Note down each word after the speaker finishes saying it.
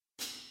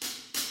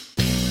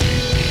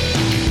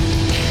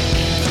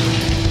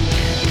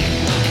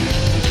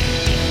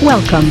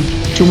Welcome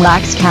to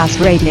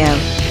WaxCast Radio,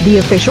 the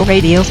official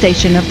radio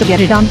station of the Get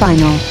It On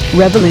Vinyl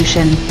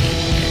revolution.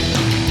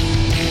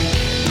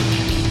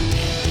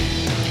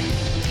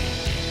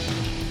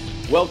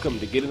 Welcome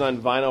to Get It On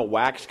Vinyl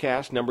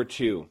WaxCast number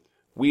 2.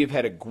 We have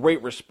had a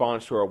great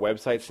response to our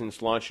website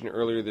since launching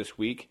earlier this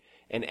week,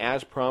 and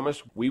as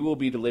promised, we will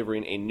be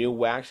delivering a new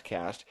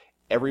WaxCast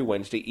every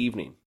Wednesday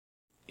evening.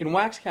 In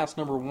WaxCast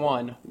number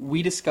 1,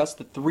 we discussed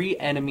the 3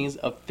 enemies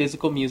of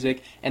physical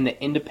music and the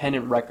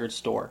independent record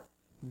store.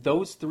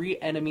 Those 3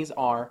 enemies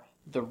are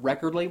the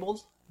record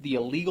labels, the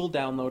illegal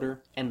downloader,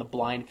 and the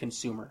blind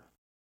consumer.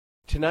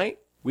 Tonight,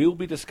 we will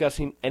be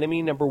discussing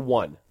enemy number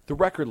 1, the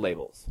record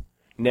labels.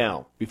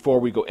 Now, before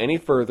we go any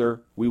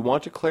further, we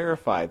want to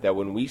clarify that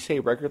when we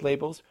say record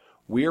labels,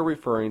 we are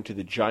referring to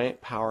the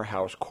giant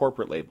powerhouse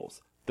corporate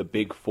labels, the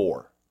Big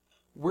Four.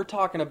 We're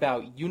talking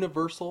about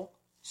Universal,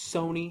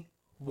 Sony,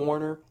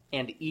 Warner,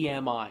 and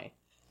EMI.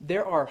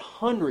 There are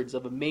hundreds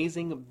of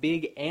amazing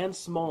big and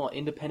small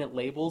independent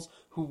labels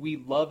who we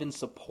love and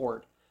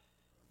support.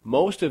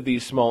 Most of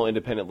these small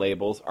independent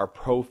labels are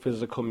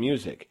pro-physical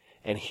music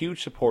and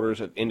huge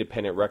supporters of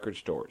independent record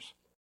stores.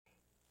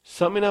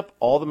 Summing up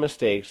all the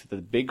mistakes that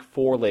the Big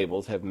Four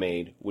labels have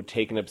made would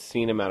take an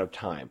obscene amount of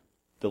time.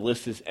 The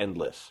list is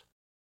endless.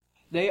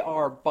 They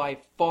are by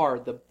far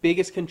the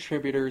biggest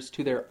contributors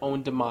to their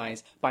own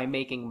demise by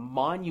making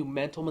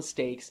monumental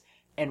mistakes,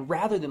 and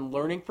rather than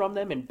learning from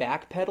them and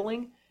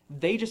backpedaling,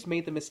 they just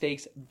made the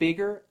mistakes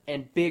bigger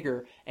and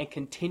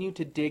continue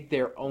to dig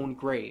their own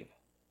grave.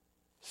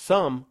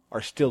 Some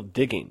are still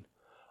digging.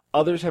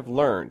 Others have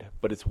learned,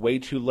 but it's way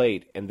too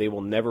late and they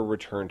will never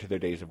return to their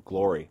days of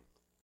glory.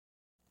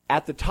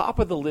 At the top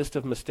of the list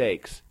of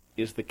mistakes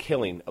is the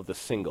killing of the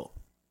single.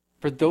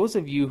 For those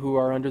of you who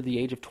are under the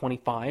age of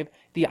 25,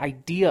 the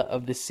idea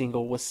of the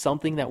single was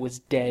something that was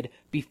dead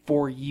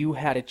before you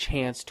had a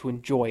chance to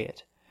enjoy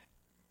it.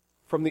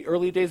 From the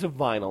early days of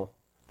vinyl,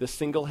 the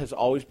single has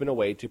always been a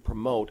way to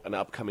promote an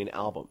upcoming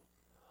album.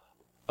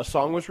 A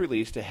song was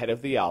released ahead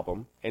of the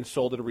album and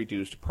sold at a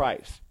reduced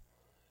price.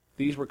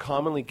 These were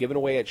commonly given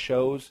away at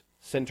shows,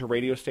 sent to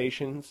radio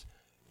stations,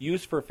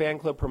 used for fan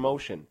club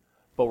promotion,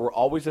 but were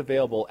always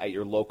available at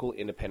your local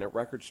independent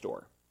record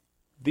store.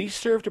 These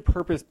served a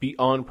purpose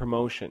beyond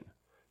promotion.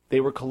 They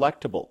were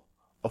collectible,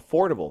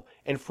 affordable,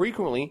 and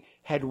frequently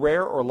had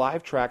rare or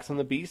live tracks on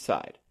the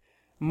B-side.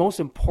 Most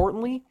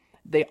importantly,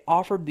 they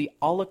offered the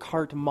a la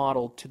carte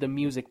model to the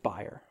music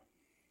buyer.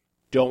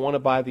 Don't want to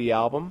buy the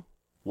album?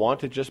 Want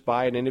to just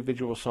buy an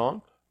individual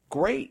song?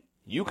 Great!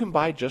 You can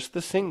buy just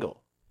the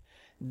single.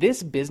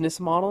 This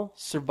business model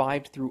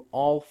survived through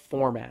all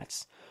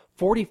formats.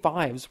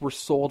 45s were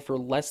sold for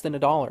less than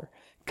 $1.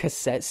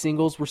 Cassette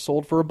singles were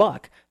sold for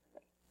 $1.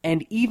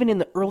 And even in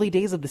the early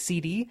days of the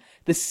CD,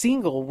 the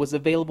single was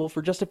available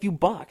for just a few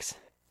bucks.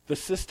 The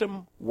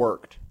system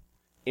worked.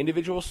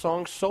 Individual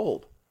songs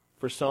sold.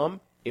 For some,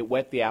 it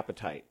whet the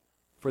appetite.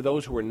 For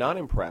those who were not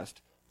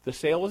impressed, the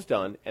sale was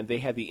done and they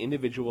had the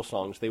individual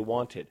songs they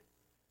wanted.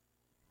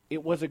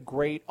 It was a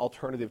great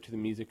alternative to the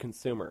music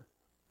consumer.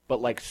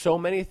 But like so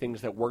many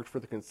things that worked for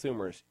the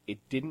consumers,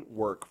 it didn't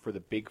work for the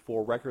Big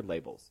Four record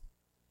labels.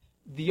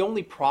 The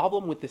only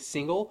problem with the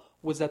single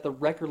was that the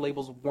record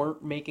labels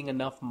weren't making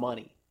enough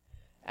money.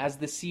 As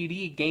the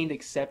CD gained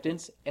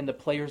acceptance and the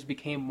players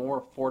became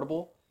more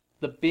affordable,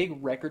 the big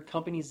record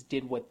companies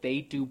did what they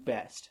do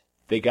best.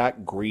 They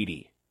got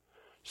greedy.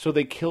 So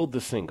they killed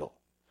the single.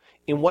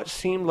 In what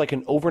seemed like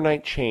an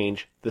overnight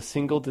change, the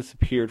single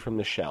disappeared from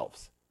the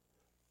shelves.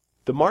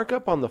 The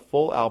markup on the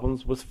full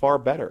albums was far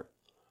better.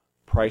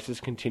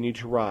 Prices continued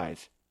to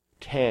rise.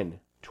 $10,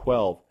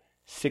 $12,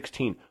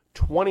 $16,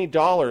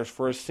 $20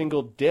 for a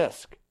single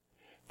disc.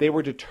 They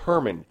were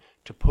determined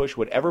to push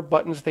whatever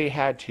buttons they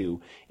had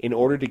to in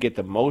order to get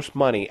the most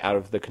money out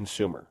of the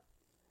consumer.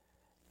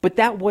 But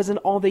that wasn't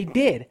all they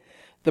did.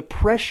 The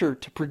pressure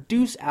to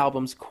produce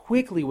albums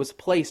quickly was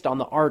placed on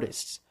the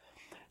artists.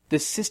 The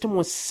system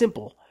was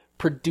simple.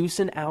 Produce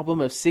an album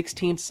of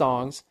 16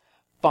 songs,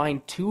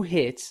 find 2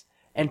 hits,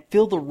 and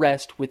fill the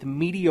rest with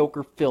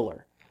mediocre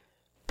filler.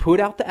 Put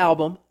out the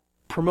album,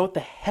 promote the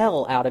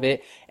hell out of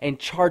it, and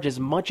charge as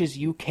much as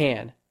you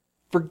can.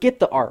 Forget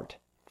the art.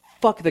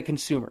 Fuck the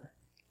consumer.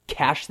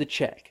 Cash the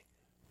check.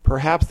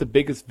 Perhaps the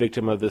biggest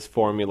victim of this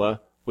formula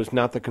was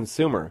not the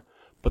consumer,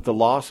 but the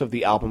loss of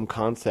the album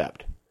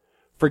concept.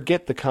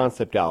 Forget the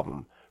concept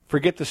album.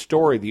 Forget the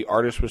story the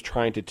artist was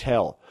trying to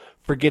tell.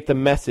 Forget the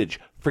message.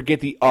 Forget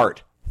the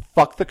art.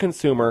 Fuck the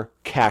consumer.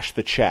 Cash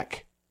the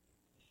check.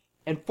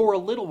 And for a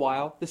little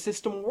while, the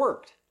system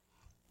worked.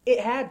 It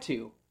had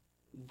to.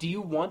 Do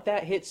you want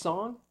that hit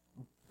song?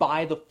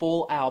 Buy the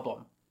full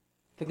album.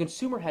 The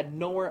consumer had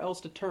nowhere else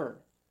to turn.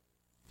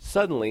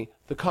 Suddenly,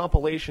 the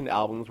compilation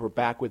albums were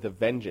back with a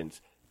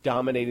vengeance,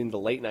 dominating the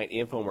late-night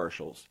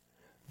infomercials.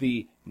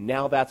 The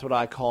Now That's What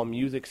I Call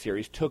Music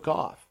series took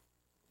off.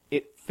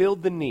 It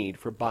filled the need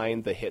for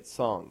buying the hit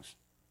songs.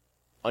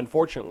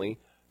 Unfortunately,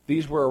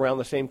 these were around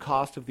the same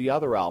cost of the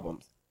other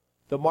albums.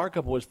 The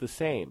markup was the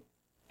same.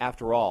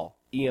 After all,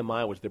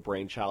 EMI was the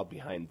brainchild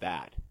behind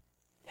that.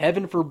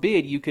 Heaven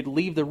forbid you could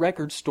leave the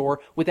record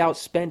store without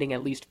spending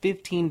at least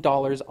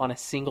 $15 on a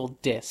single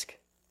disc.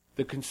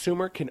 The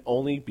consumer can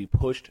only be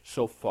pushed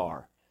so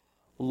far.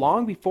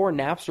 Long before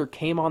Napster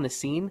came on the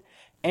scene,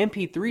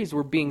 MP3s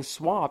were being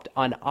swapped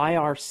on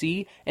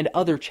IRC and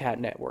other chat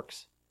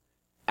networks.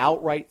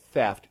 Outright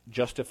theft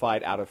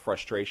justified out of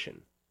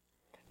frustration.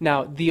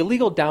 Now, the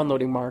illegal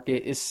downloading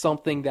market is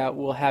something that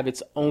will have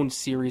its own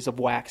series of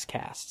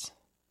WaxCasts.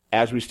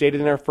 As we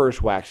stated in our first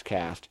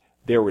WaxCast,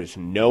 there was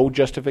no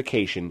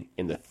justification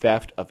in the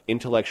theft of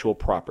intellectual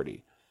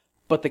property.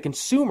 But the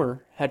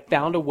consumer had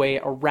found a way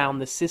around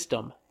the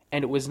system,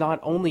 and it was not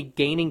only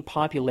gaining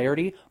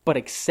popularity, but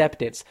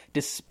acceptance,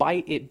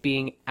 despite it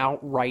being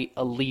outright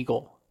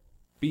illegal.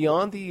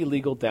 Beyond the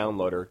illegal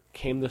downloader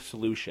came the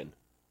solution.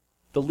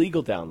 The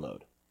legal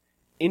download.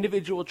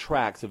 Individual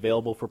tracks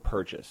available for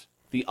purchase.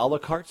 The a la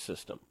carte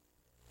system.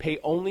 Pay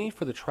only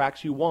for the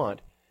tracks you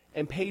want,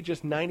 and pay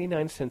just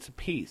 99 cents a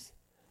piece.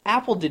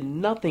 Apple did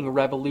nothing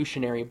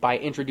revolutionary by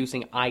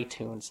introducing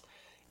iTunes.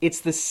 It's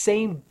the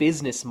same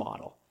business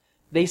model.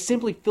 They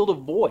simply filled a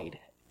void,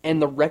 and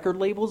the record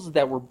labels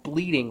that were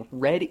bleeding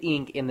red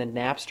ink in the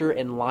Napster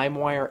and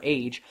LimeWire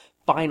age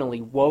finally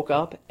woke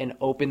up and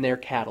opened their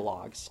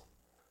catalogs.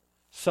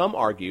 Some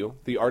argue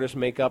the artists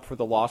make up for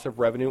the loss of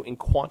revenue in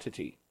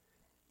quantity.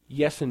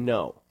 Yes and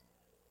no.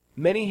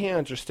 Many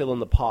hands are still in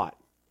the pot.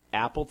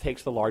 Apple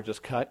takes the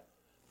largest cut,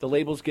 the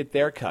labels get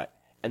their cut,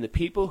 and the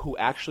people who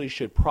actually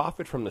should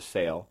profit from the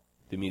sale,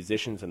 the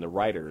musicians and the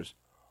writers,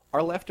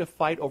 are left to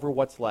fight over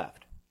what's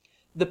left.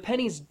 The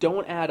pennies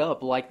don't add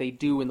up like they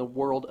do in the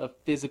world of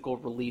physical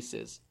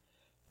releases.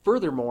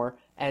 Furthermore,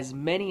 as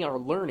many are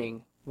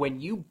learning,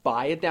 when you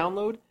buy a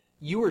download,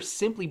 you are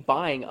simply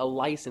buying a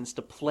license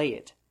to play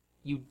it.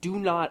 You do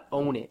not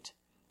own it.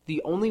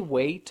 The only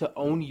way to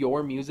own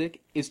your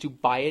music is to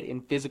buy it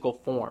in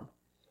physical form.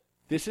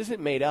 This isn't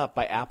made up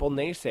by Apple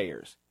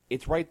naysayers.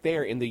 It's right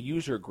there in the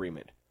user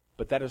agreement,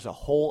 but that is a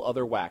whole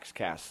other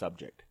WaxCast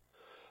subject.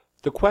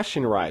 The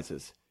question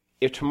arises,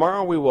 if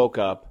tomorrow we woke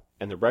up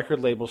and the record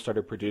label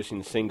started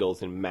producing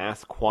singles in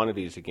mass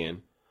quantities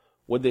again,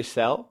 would they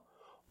sell?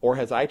 Or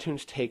has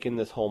iTunes taken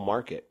this whole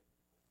market?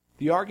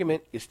 The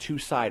argument is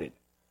two-sided.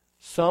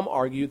 Some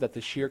argue that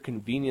the sheer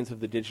convenience of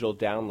the digital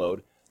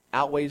download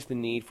outweighs the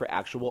need for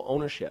actual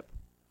ownership.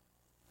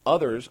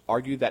 Others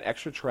argue that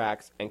extra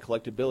tracks and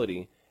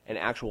collectability and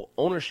actual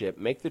ownership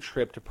make the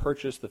trip to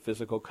purchase the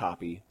physical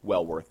copy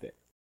well worth it.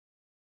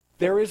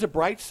 There is a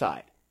bright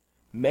side.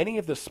 Many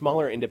of the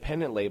smaller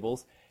independent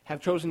labels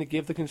have chosen to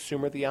give the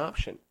consumer the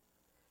option.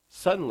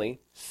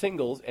 Suddenly,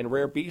 singles and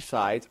rare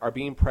B-sides are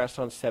being pressed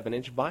on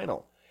 7-inch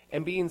vinyl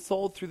and being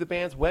sold through the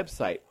band's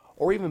website,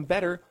 or even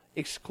better,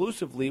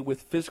 exclusively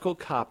with physical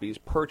copies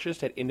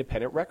purchased at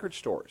independent record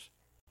stores.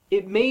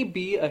 It may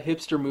be a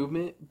hipster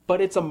movement, but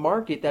it's a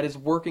market that is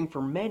working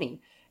for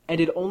many, and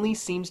it only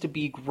seems to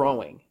be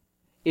growing.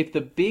 If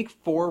the big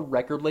four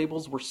record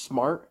labels were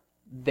smart,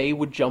 they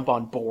would jump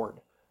on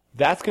board.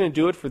 That's going to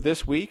do it for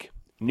this week.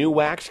 New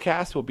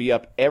WaxCast will be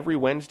up every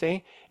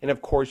Wednesday, and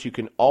of course you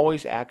can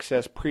always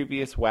access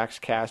previous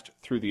WaxCast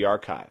through the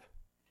archive.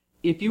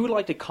 If you would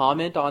like to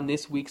comment on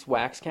this week's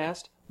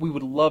WaxCast, we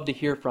would love to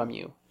hear from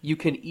you. You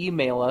can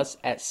email us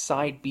at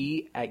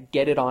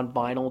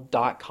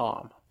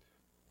sideb@getitonvinyl.com.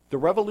 The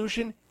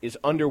revolution is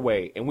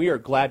underway, and we are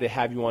glad to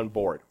have you on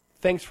board.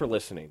 Thanks for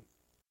listening.